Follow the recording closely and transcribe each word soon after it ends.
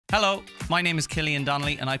Hello, my name is Killian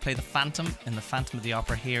Donnelly and I play the Phantom in the Phantom of the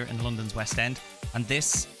Opera here in London's West End, and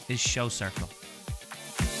this is Show Circle.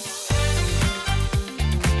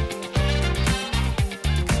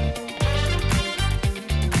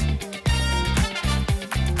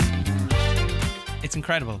 It's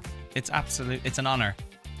incredible. It's an honor.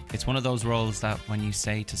 It's one of those roles that when you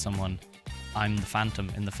say to someone, I'm the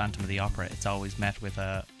Phantom in the Phantom of the Opera, it's always met with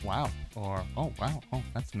a wow or oh wow, oh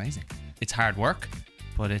that's amazing. It's hard work,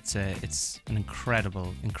 but it's an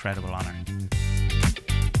incredible honor.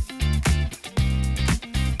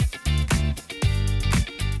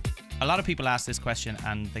 A lot of people ask this question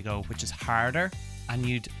and they go, which is harder? And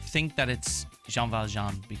you'd think that it's Jean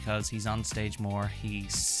ValJean because he's on stage more, he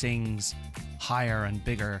sings higher and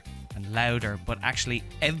bigger and louder, but actually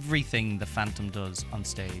everything the Phantom does on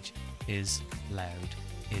stage is loud,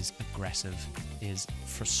 is aggressive, is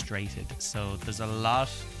frustrated. So there's a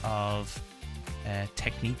lot of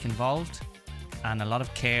technique involved and a lot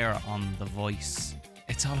of care on the voice.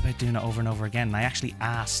 It's all about doing it over and over again. And I actually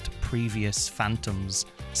asked previous Phantoms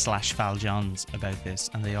 / ValJeans about this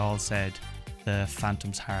and they all said the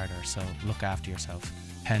Phantom's harder, so look after yourself.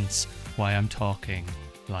 Hence why I'm talking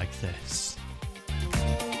like this.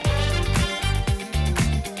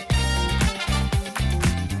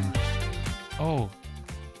 Oh,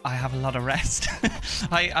 I have a lot of rest.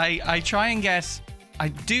 I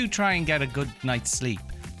do try and get a good night's sleep,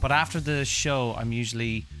 but after the show I'm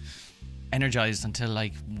usually energized until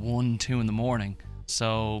like 1, 2 in the morning.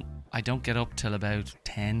 So I don't get up till about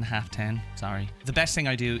 10, half 10, sorry. The best thing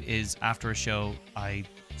I do is after a show, I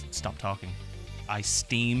stop talking. I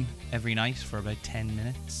steam every night for about 10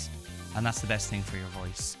 minutes, and that's the best thing for your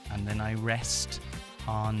voice. And then I rest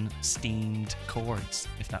on steamed chords,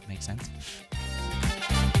 if that makes sense.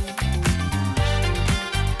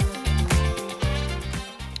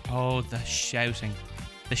 Oh, the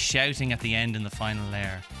shouting at the end in the final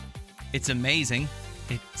layer. It's amazing.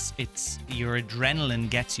 It's your adrenaline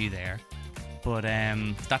gets you there, but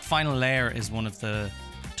that final layer is one of the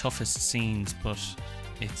toughest scenes, but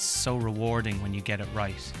it's so rewarding when you get it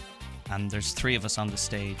right. And there's 3 of us on the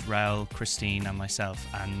stage, Raoul, Christine and myself,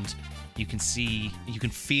 and you can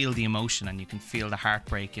feel the emotion and you can feel the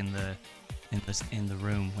heartbreak in the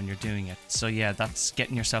room when you're doing it. So yeah, that's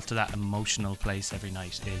getting yourself to that emotional place every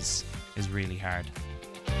night is really hard.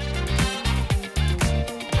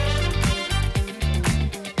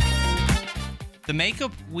 The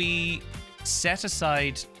makeup, we set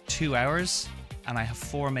aside 2 hours and I have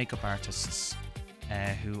 4 makeup artists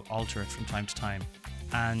who alter it from time to time.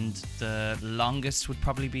 And the longest would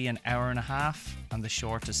probably be an hour and a half and the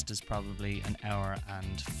shortest is probably an hour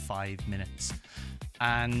and 5 minutes.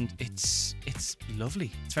 And it's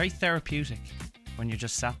lovely. It's very therapeutic when you're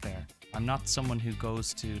just sat there. I'm not someone who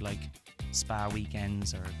goes to like spa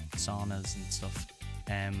weekends or saunas and stuff.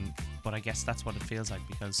 But I guess that's what it feels like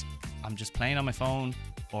because I'm just playing on my phone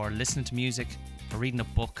or listening to music or reading a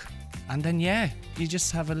book. And then, yeah, you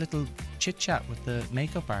just have a little chit chat with the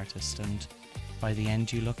makeup artist and by the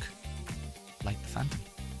end you look like the Phantom.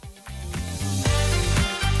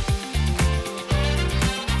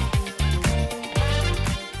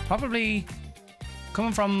 Probably,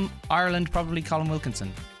 coming from Ireland, probably Colin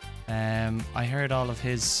Wilkinson. I heard all of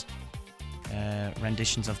his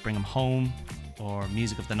renditions of Bring 'Em Home or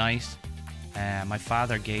Music of the Night. My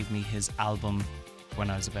father gave me his album when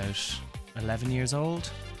I was about 11 years old.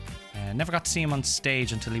 Never got to see him on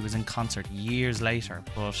stage until he was in concert years later,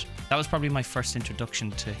 but that was probably my first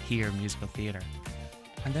introduction to hear musical theatre.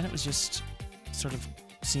 And then it was just sort of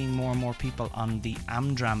seeing more and more people on the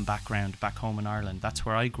Amdram background back home in Ireland. That's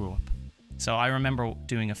where I grew up. So I remember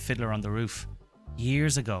doing a Fiddler on the Roof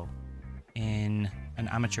years ago in an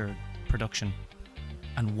amateur production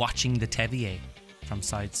and watching the Tevier from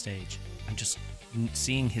side stage and just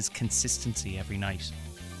seeing his consistency every night.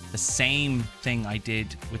 The same thing I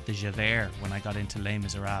did with the Javert when I got into Les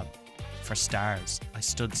Miserables for Stars. I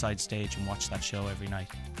stood side stage and watched that show every night.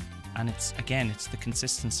 And it's the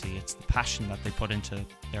consistency, it's the passion that they put into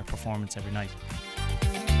their performance every night.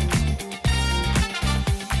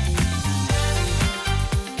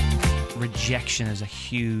 Rejection is a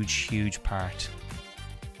huge part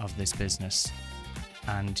of this business.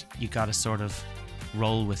 And you gotta sort of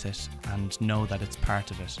roll with it and know that it's part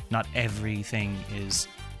of it. Not everything is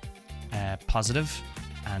positive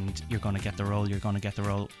and you're going to get the role,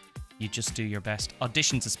 You just do your best.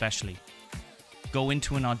 Auditions especially. Go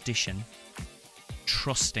into an audition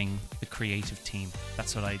trusting the creative team.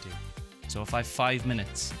 That's what I do. So if I have 5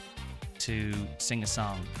 minutes to sing a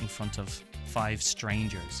song in front of 5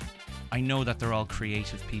 strangers, I know that they're all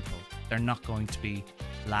creative people. They're not going to be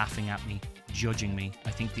laughing at me, judging me.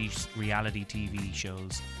 I think these reality TV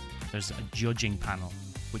shows, there's a judging panel,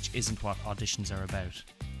 which isn't what auditions are about.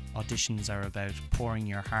 Auditions are about pouring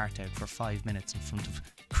your heart out for 5 minutes in front of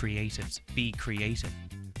creatives. Be creative.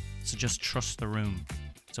 So just trust the room.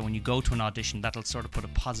 So when you go to an audition, that'll sort of put a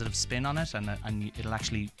positive spin on it, and it'll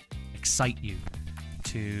actually excite you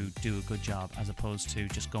to do a good job, as opposed to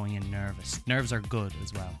just going in nervous. Nerves are good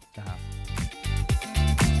as well to have.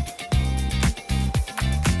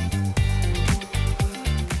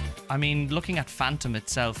 I mean, looking at Phantom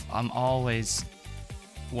itself, I'm always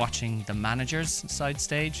watching the manager's side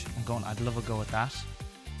stage and going, I'd love a go at that.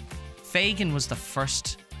 Fagin was the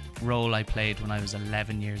first role I played when I was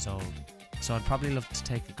 11 years old. So I'd probably love to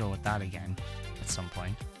take a go at that again at some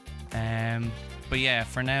point. But yeah,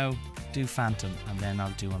 for now, do Phantom and then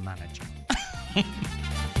I'll do a manager.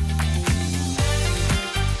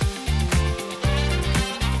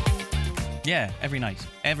 Yeah, every night.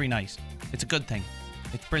 Every night. It's a good thing.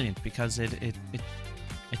 It's brilliant because it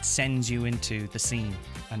sends you into the scene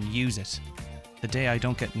and use it. The day I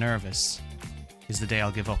don't get nervous is the day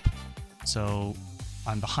I'll give up. So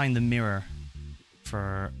I'm behind the mirror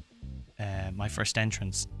for my first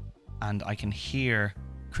entrance, and I can hear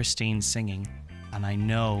Christine singing, and I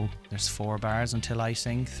know there's 4 bars until I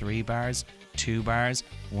sing, 3 bars, 2 bars,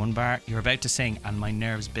 1 bar. You're about to sing, and my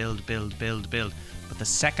nerves build. But the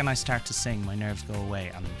second I start to sing, my nerves go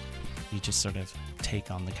away, and you just sort of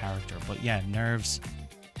take on the character. But yeah, nerves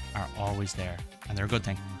are always there, and they're a good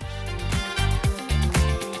thing.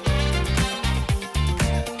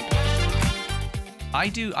 I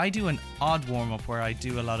do an odd warm-up where I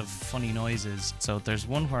do a lot of funny noises. So there's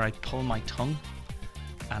one where I pull my tongue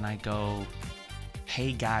and I go,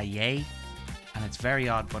 hey guy, yay. And it's very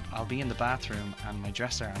odd, but I'll be in the bathroom and my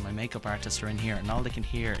dresser and my makeup artist are in here, and all they can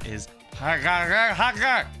hear is and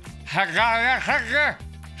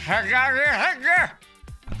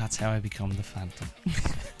that's how I become the Phantom.